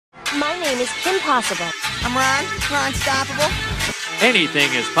My name is Kim Possible. I'm Ron Stoppable.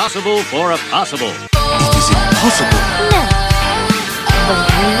 Anything is possible for a possible. It is impossible. No. The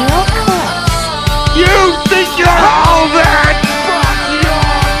real close. You think you're all that?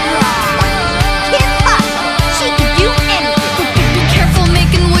 Kim Possible. She can do anything. Be careful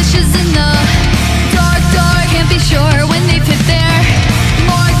making wishes in the dark, dark. Can't be sure when they've hit their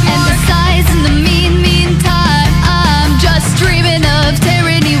mark. And the size in the mean time. I'm just dreaming of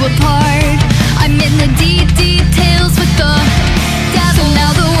tearing you apart. I'm in the deep details with the devil.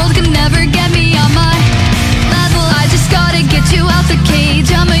 Now the world can never get me on my level. I just gotta get you out the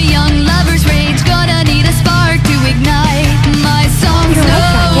cage. I'm a young lover's rage. Gonna need a spark to ignite. My songs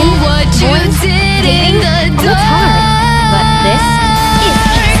know what you did in the dark. It's hard, but this is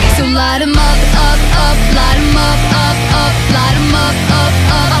easy. So light 'em up, up, up. Light 'em up, up, up. Light 'em up, up,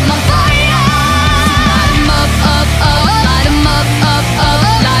 up. I'm on fire. Light 'em up, up, up. Light 'em up, up, up.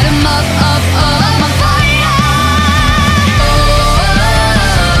 Light 'em up, up, up. I'm on fire.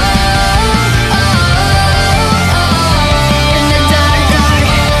 In the dark, dark.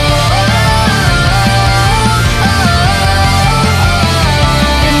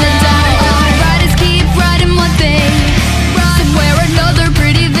 In the dark, dark. Writers keep writing what they write. Somewhere or another,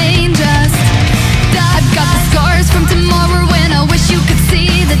 pretty vain just died. I've got the scars from tomorrow when I wish you could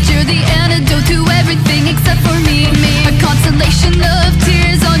see that you're the antidote to everything except for me. A constellation of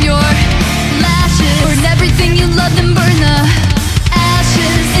tears on your lashes. Burn everything you loved and burn the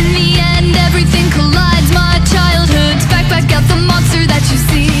ashes. In the end, everything collides. My childhood's back out the monster that you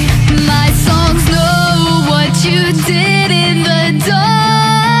see. My songs know what you did in the dark.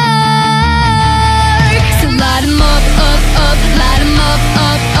 So light 'em up, up, up. Light 'em up,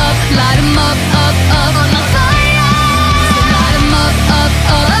 up, up. Light 'em up, up, up. I'm on fire. So light 'em up, up,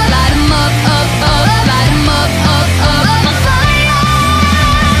 up. Light 'em up, up, up. Light 'em up, up, up. I'm on fire.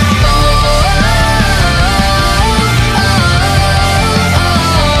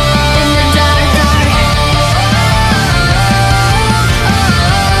 In the dark, dark.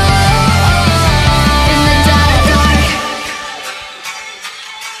 In the dark, dark.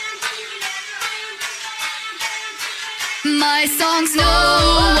 My songs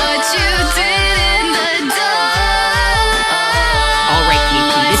know what you did in the dark. All right,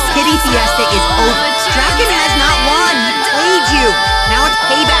 Kiki, this kitty fiesta is over.